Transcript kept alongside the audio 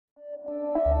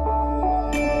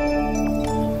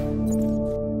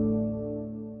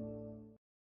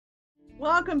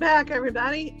Welcome back,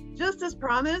 everybody. Just as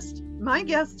promised, my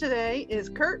guest today is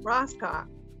Kurt Roskoff.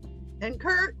 And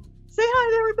Kurt, say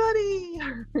hi to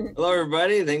everybody. Hello,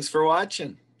 everybody. Thanks for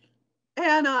watching.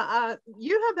 And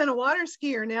you have been a water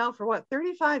skier now for what,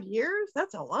 35 years?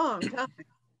 That's a long time.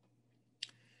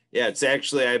 Yeah, it's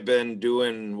actually, I've been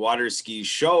doing water ski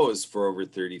shows for over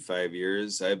 35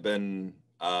 years. I've been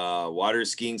water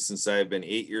skiing since I've been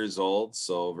 8 years old,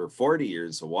 so over 40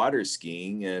 years of water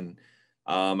skiing. And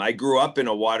I grew up in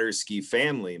a water ski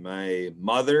family. My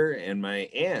mother and my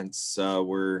aunts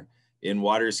were in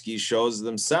water ski shows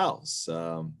themselves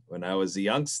when I was a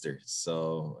youngster.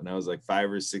 So when I was like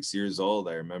 5 or 6 years old,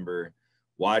 I remember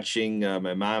watching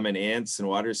my mom and aunts in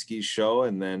water ski show,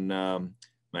 and then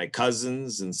my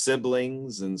cousins and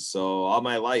siblings. And so all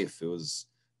my life, it was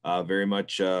very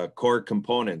much a core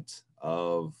component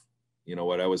of, you know,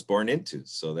 what I was born into.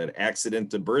 So that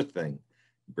accident to birth thing,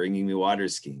 bringing me water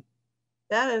skiing.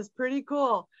 That is pretty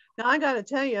cool. Now, I got to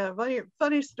tell you a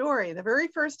funny story. The very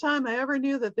first time I ever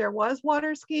knew that there was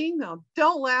water skiing, now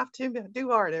don't laugh too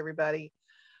hard, everybody.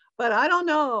 But I don't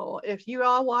know if you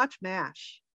all watch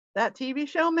MASH, that TV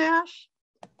show MASH.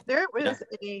 There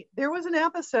was an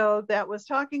episode that was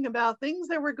talking about things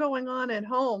that were going on at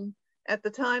home at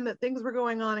the time that things were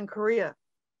going on in Korea.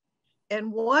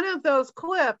 And one of those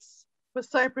clips was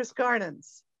Cypress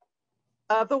Gardens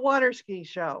of the water ski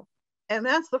show. And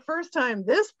that's the first time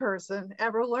this person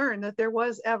ever learned that there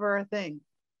was ever a thing.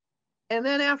 And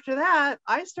then after that,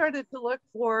 I started to look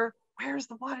for, where's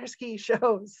the water ski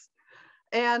shows?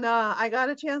 And I got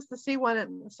a chance to see one at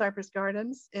Cypress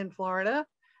Gardens in Florida.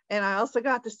 And I also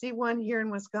got to see one here in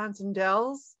Wisconsin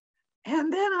Dells.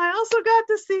 And then I also got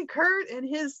to see Kurt and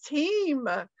his team.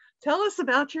 Tell us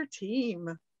about your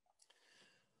team.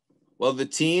 Well, the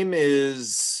team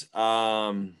is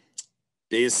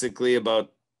basically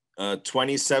about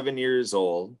 27 years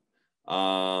old.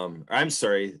 I'm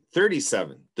sorry,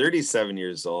 37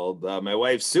 years old. My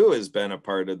wife, Sue, has been a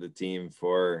part of the team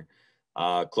for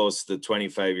close to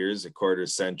 25 years, a quarter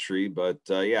century. But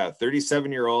yeah,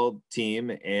 37-year-old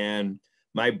team. And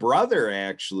my brother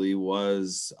actually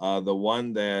was the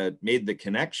one that made the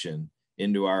connection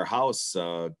into our house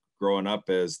growing up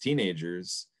as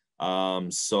teenagers.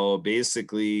 So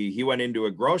basically, he went into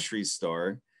a grocery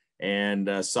store and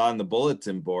saw on the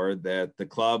bulletin board that the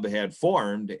club had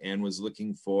formed and was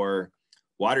looking for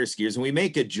water skiers. And we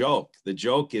make a joke. The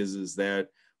joke is that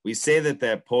we say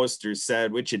that poster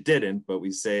said, which it didn't, but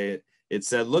we say it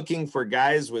said, looking for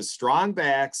guys with strong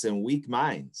backs and weak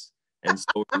minds. And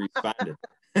so we responded.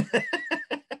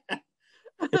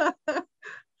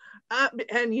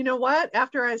 And you know what?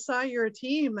 After I saw your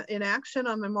team in action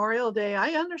on Memorial Day, I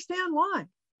understand why.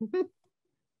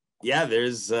 Yeah,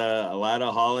 there's a lot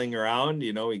of hauling around.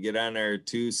 You know, we get on our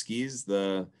two skis,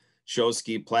 the show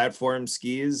ski platform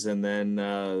skis, and then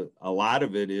a lot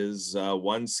of it is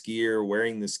one skier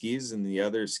wearing the skis and the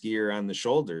other skier on the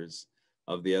shoulders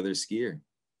of the other skier.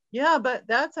 Yeah, but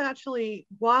that's actually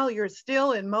while you're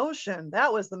still in motion.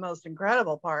 That was the most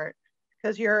incredible part,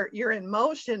 because you're in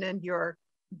motion and you're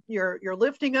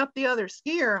lifting up the other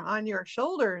skier on your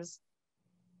shoulders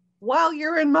while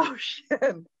you're in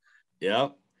motion.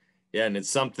 Yep. Yeah, and it's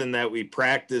something that we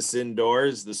practice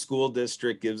indoors. The school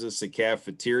district gives us a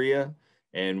cafeteria,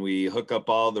 and we hook up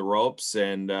all the ropes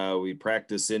and we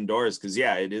practice indoors because,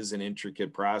 yeah, it is an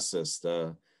intricate process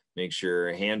to make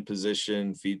sure hand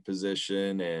position, feet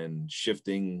position, and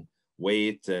shifting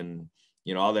weight and,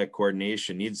 you know, all that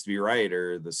coordination needs to be right,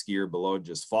 or the skier below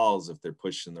just falls if they're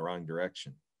pushed in the wrong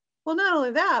direction. Well, not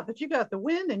only that, but you got the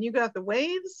wind and you got the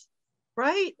waves,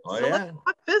 right? Oh, so yeah. Let's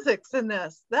talk physics in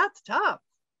this. That's tough.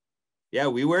 Yeah,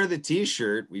 we wear the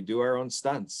t-shirt. We do our own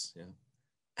stunts. Yeah.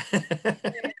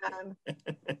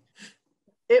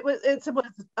 It was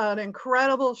an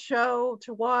incredible show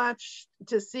to watch,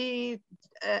 to see,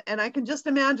 and I can just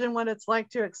imagine what it's like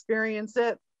to experience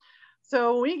it.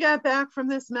 So when we got back from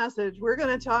this message, we're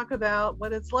going to talk about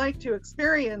what it's like to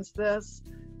experience this,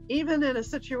 even in a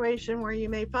situation where you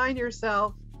may find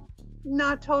yourself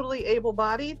not totally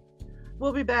able-bodied.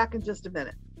 We'll be back in just a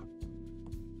minute.